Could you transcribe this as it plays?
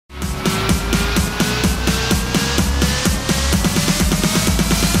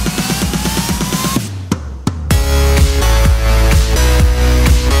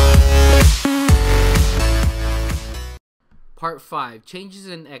Part 5, changes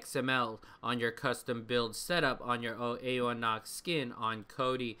in XML on your custom build setup on your Aeon Nox skin on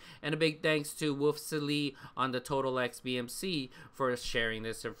Kodi. And a big thanks to Usbsdcard on the Totalxbmc for sharing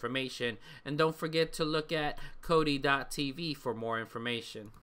this information. And don't forget to look at Kodi.tv for more information.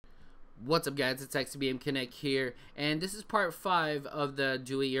 What's up guys, it's XBM Connect here, and this is part 5 of the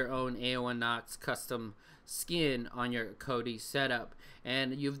do-it-your-own Aeon Nox custom skin on your Kodi setup.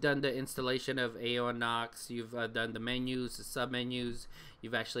 And you've done the installation of Aeon Nox, you've done the menus, the sub-menus,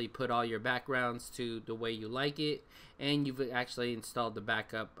 you've actually put all your backgrounds to the way you like it, and you've actually installed the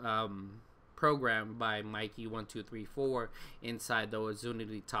backup program by Mikey1234 inside the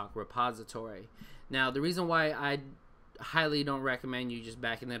Xunitytalk repository. Now the reason why I highly don't recommend you just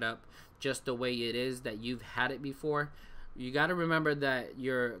backing it up just the way it is that you've had it before. You got to remember that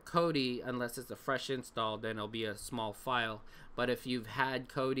your Kodi, unless it's a fresh install, then it'll be a small file. But if you've had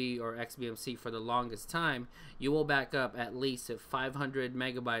Kodi or XBMC for the longest time, you will back up at least 500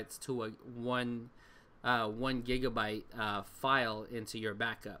 megabytes to a 1 gigabyte file into your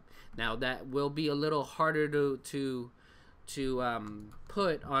backup. Now that will be a little harder to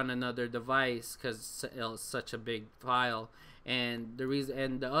put on another device because it's such a big file, and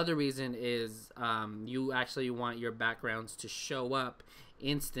the other reason is you actually want your backgrounds to show up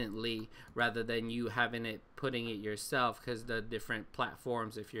instantly rather than you putting it yourself, because the different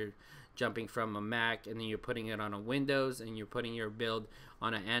platforms, if you're jumping from a Mac and then you're putting it on a Windows and you're putting your build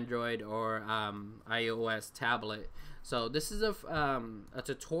on an Android or iOS tablet. So this is a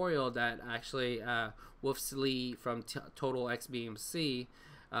tutorial that actually Usbsdcard from Totalxbmc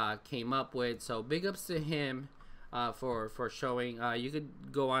came up with. So big ups to him for showing. You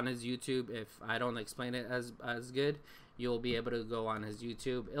could go on his YouTube. If I don't explain it as good, you'll be able to go on his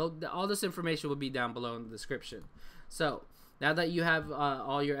YouTube. All this information will be down below in the description. So now that you have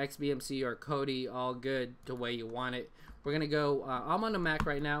all your XBMC or Kodi all good the way you want it, we're gonna go. I'm on a Mac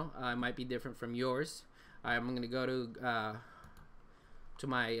right now. It might be different from yours. I'm gonna go to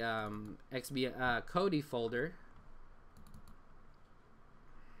my Kodi folder.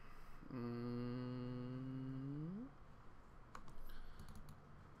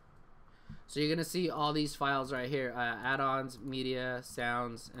 So you're gonna see all these files right here: add-ons, media,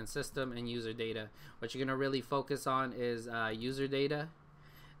 sounds, and system, and user data. What you're gonna really focus on is user data.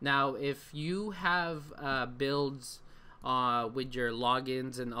 Now, if you have builds with your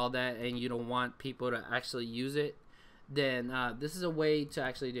logins and all that, and you don't want people to actually use it, then this is a way to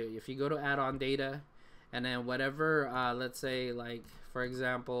actually do it. If you go to add-on data, and then whatever, let's say, like for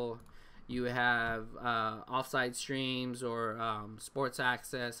example, you have offsite streams or sports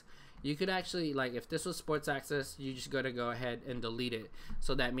access, you could actually, like if this was sports access, you just gotta go ahead and delete it.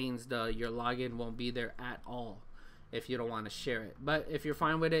 So that means your login won't be there at all if you don't want to share it. But if you're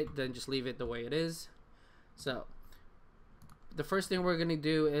fine with it, then just leave it the way it is. So the first thing we're gonna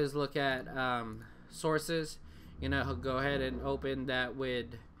do is look at sources. You know, go ahead and open that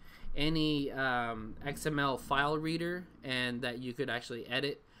with any XML file reader and that you could actually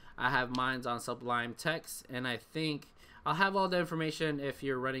edit. I have mine on Sublime Text, and I think I'll have all the information. If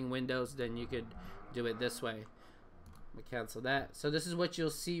you're running Windows, then you could do it this way. We cancel that. So this is what you'll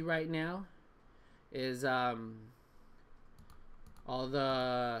see right now is all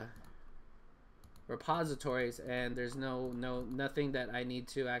the repositories, and there's nothing that I need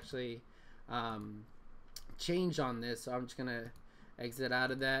to actually change on this. So I'm just gonna exit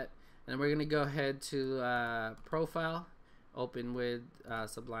out of that, and we're gonna go ahead to profile, open with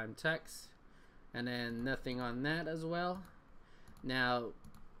Sublime Text, and then nothing on that as well. Now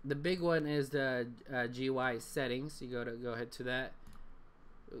the big one is the GUI settings. You go ahead to that.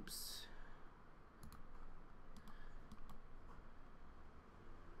 Oops.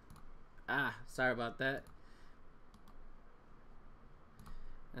 Sorry about that.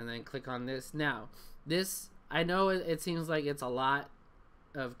 And then click on this. Now this, I know it seems like it's a lot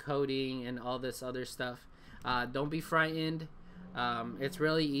of coding and all this other stuff. Don't be frightened. It's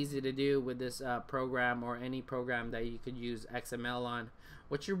really easy to do with this program or any program that you could use XML on.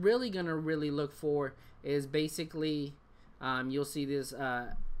 What you're really gonna look for is basically you'll see this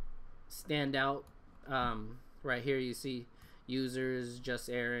standout right here. You see users, just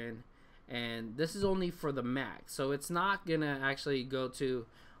Aaron, and this is only for the Mac, so it's not gonna actually go to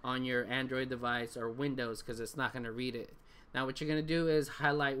on your Android device or Windows because it's not gonna read it. Now what you're gonna do is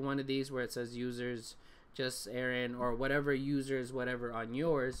highlight one of these where it says users, just Aaron, or whatever users, whatever on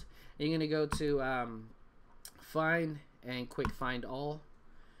yours, and you're gonna go to find and quick find all.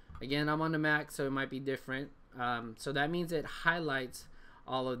 Again, I'm on the Mac, so it might be different. So that means it highlights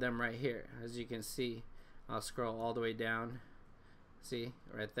all of them right here. As you can see, I'll scroll all the way down. See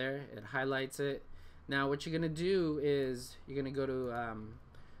right there, it highlights it. Now what you're gonna do is you're gonna go to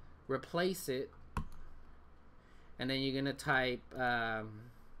replace it, and then you're gonna type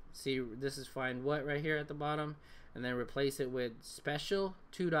see, this is find what right here at the bottom, and then replace it with special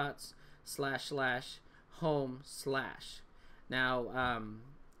 //home/. Now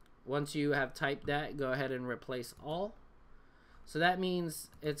once you have typed that, go ahead and replace all. So that means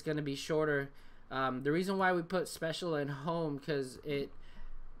it's going to be shorter. The reason why we put special and home, because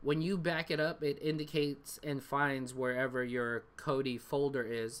when you back it up, it indicates and finds wherever your Kodi folder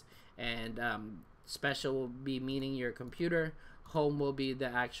is, and special will be meaning your computer, home will be the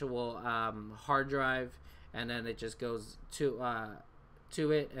actual hard drive, and then it just goes to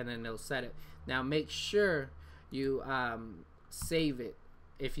it, and then it'll set it. Now make sure you save it.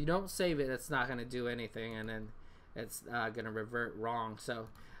 If you don't save it, it's not going to do anything, and then it's going to revert wrong. So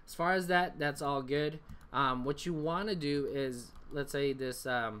as far as that, that's all good. What you want to do is, let's say this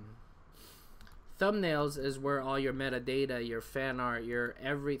thumbnails is where all your metadata, your fan art, your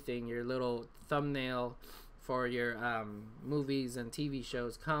everything, your little thumbnail for your movies and TV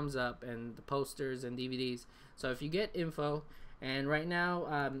shows comes up, and the posters and DVDs. So if you get info, and right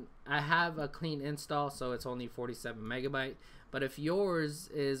now I have a clean install, so it's only 47 megabyte. But if yours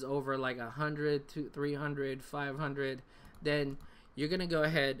is over like 100 to 300, 500, then you're gonna go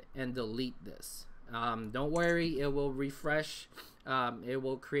ahead and delete this. Don't worry, it will refresh. It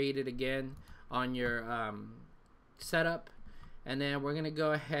will create it again on your setup, and then we're gonna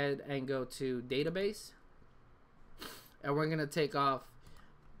go ahead and go to database, and we're gonna take off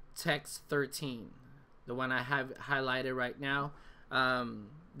text 13, the one I have highlighted right now.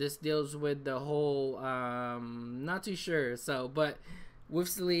 This deals with the whole not too sure, so but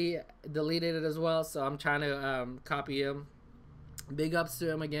Woofsily deleted it as well, so I'm trying to copy him. Big ups to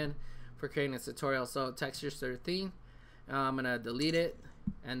him again for creating this tutorial. So textures 13, I'm gonna delete it,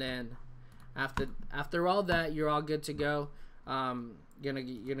 and then after all that, you're all good to go. You're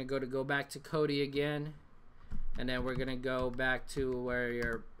gonna go back to Kodi again, and then we're gonna go back to where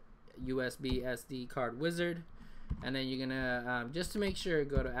your Usbsdcard Wizard, and then you're gonna just to make sure,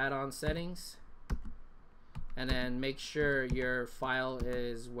 go to add-on settings, and then make sure your file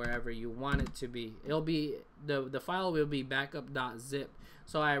is wherever you want it to be. It'll be the file will be backup.zip,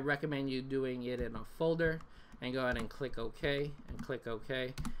 so I recommend you doing it in a folder, and go ahead and click OK, and click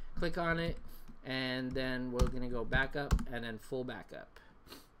OK, click on it, and then we're gonna go backup, and then full backup.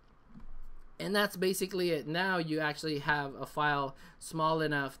 And that's basically it. Now you actually have a file small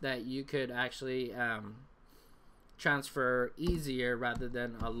enough that you could actually transfer easier rather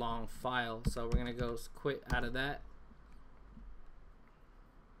than a long file. So we're gonna go quit out of that.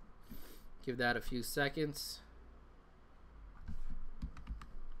 Give that a few seconds.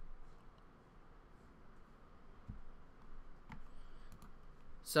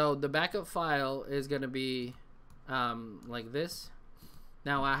 So the backup file is gonna be like this.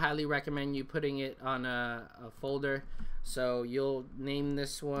 Now I highly recommend you putting it on a folder. So you'll name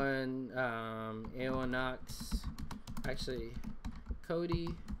this one Aeon Nox, actually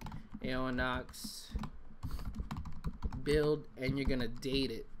Kodi, Aeon Nox build, and you're gonna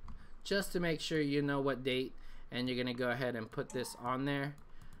date it just to make sure you know what date, and you're gonna go ahead and put this on there,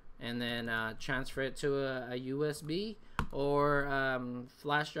 and then transfer it to a USB or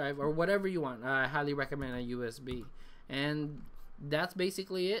flash drive or whatever you want. I highly recommend a USB. And that's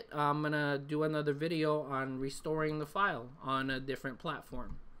basically it. I'm gonna do another video on restoring the file on a different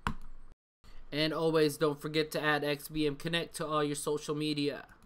platform. And always don't forget to add XBM Connect to all your social media.